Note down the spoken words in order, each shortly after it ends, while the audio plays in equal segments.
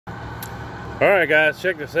Alright guys,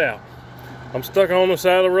 check this out. I'm stuck on the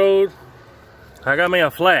side of the road. I got me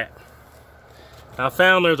a flat. I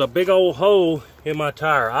found there's a big old hole in my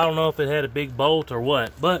tire. I don't know if it had a big bolt or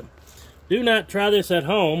what, but do not try this at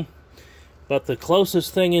home. But the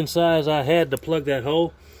closest thing in size I had to plug that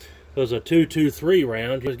hole was a 223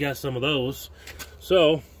 round. Just got some of those.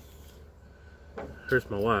 So, here's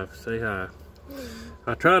my wife. Say hi.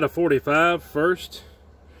 I tried a 45 first.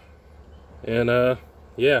 And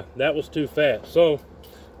yeah, that was too fast. So,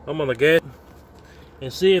 I'm gonna get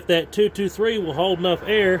and see if that 223 will hold enough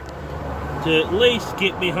air to at least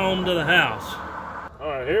get me home to the house. All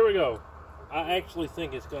right, here we go. I actually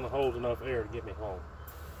think it's gonna hold enough air to get me home.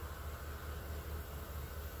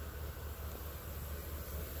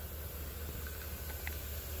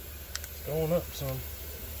 It's going up some.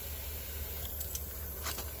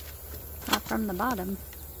 Not from the bottom.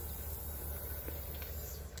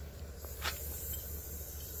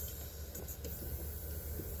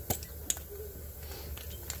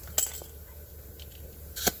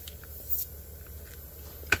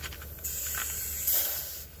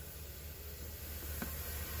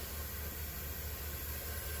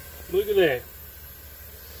 Look at that.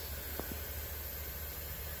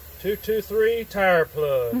 223 tire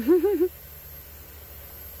plug.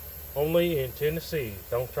 Only in Tennessee.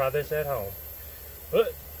 Don't try this at home.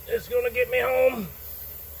 But it's gonna get me home.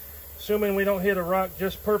 Assuming we don't hit a rock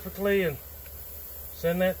just perfectly and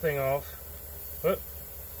send that thing off. But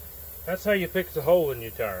that's how you fix a hole in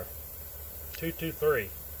your tire. 223.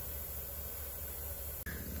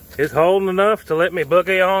 It's holding enough to let me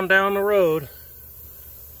boogie on down the road.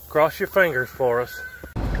 Cross your fingers for us.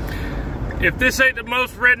 If this ain't the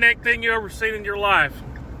most redneck thing you ever seen in your life,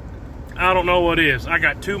 I don't know what is. I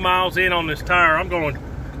got 2 miles in on this tire. I'm going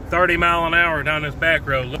 30 miles an hour down this back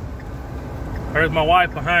road. Look, there's my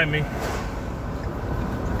wife behind me.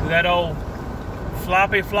 That old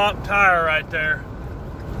floppy flop tire right there.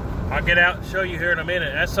 I'll get out and show you here in a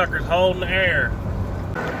minute. That sucker's holding the air.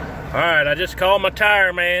 All right, I just called my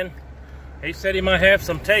tire man. He said he might have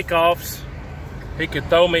some takeoffs. He could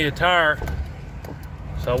throw me a tire.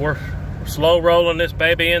 So we're slow rolling this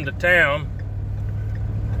baby into town.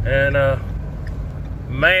 And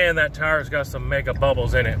man, that tire's got some mega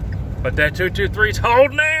bubbles in it. But that 223's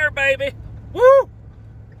holding air, baby. Woo!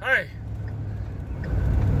 Hey.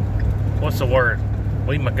 What's the word?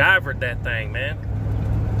 We MacGyvered that thing, man.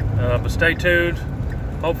 But stay tuned.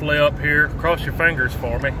 Hopefully up here, cross your fingers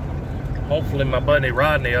for me. Hopefully my buddy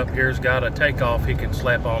Rodney up here's got a takeoff he can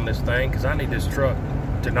slap on this thing, because I need this truck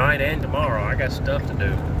tonight and tomorrow. I got stuff to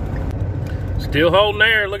do. Still holding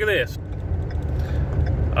air, look at this.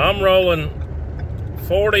 I'm rolling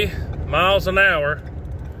 40 miles an hour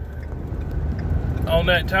on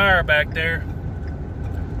that tire back there.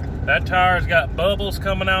 That tire's got bubbles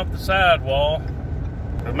coming out the sidewall.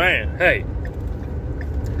 But man, hey,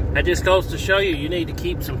 that just goes to show you need to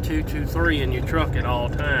keep some 223 in your truck at all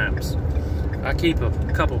times. I keep a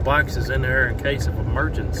couple boxes in there in case of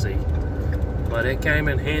emergency, but it came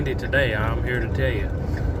in handy today. I'm here to tell you.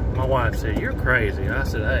 My wife said, "You're crazy." I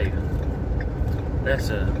said, "Hey,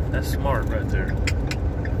 that's smart right there."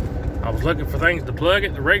 I was looking for things to plug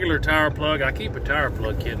it. The regular tire plug, I keep a tire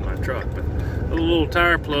plug kit in my truck, but the little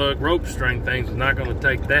tire plug rope string things is not going to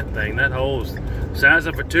take that thing. That hole is the size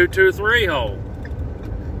of a 223 hole.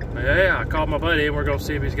 Yeah, I called my buddy and we're going to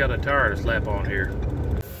see if he's got a tire to slap on here.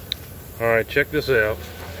 All right, check this out.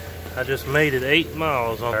 I just made it 8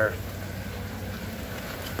 miles on there.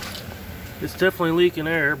 It's definitely leaking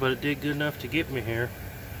air, but it did good enough to get me here.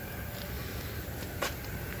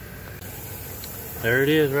 There it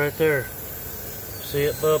is right there. See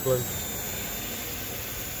it bubbling.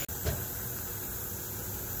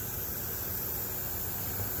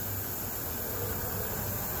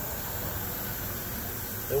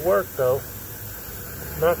 It worked though.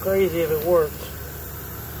 Not crazy if it works.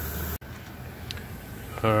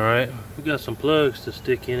 Alright, we got some plugs to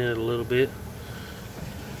stick in it a little bit.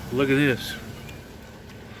 Look at this.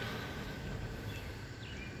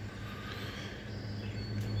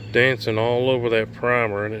 Dancing all over that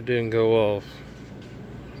primer and it didn't go off.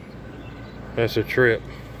 That's a trip.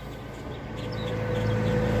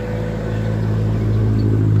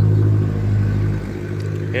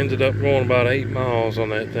 Ended up going about 8 miles on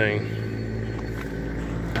that thing.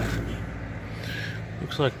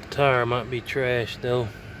 Looks like the tire might be trashed though.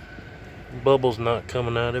 Bubbles not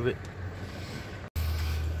coming out of it.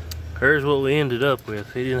 Here's what we ended up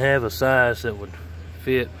with. He didn't have a size that would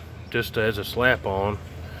fit just as a slap on.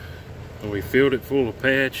 And we filled it full of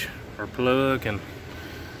patch or plug, and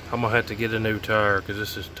I'm gonna have to get a new tire because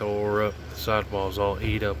this is tore up. The sidewall's all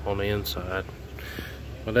eat up on the inside.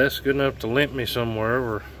 But that's good enough to limp me somewhere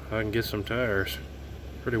where I can get some tires.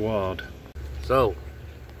 Pretty wild. So,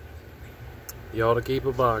 you ought to keep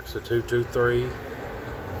a box of 223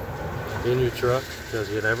 in your truck,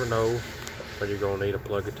 because you never know when you're going to need a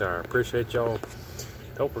plug of tire. Appreciate y'all.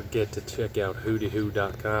 Don't forget to check out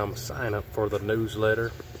hoodyhoo.com. Sign up for the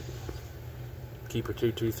newsletter. Keep your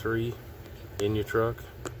 223 in your truck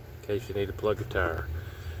in case you need a plug of tire.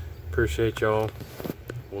 Appreciate y'all.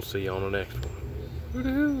 We'll see you on the next one.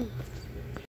 Hooty-hoo.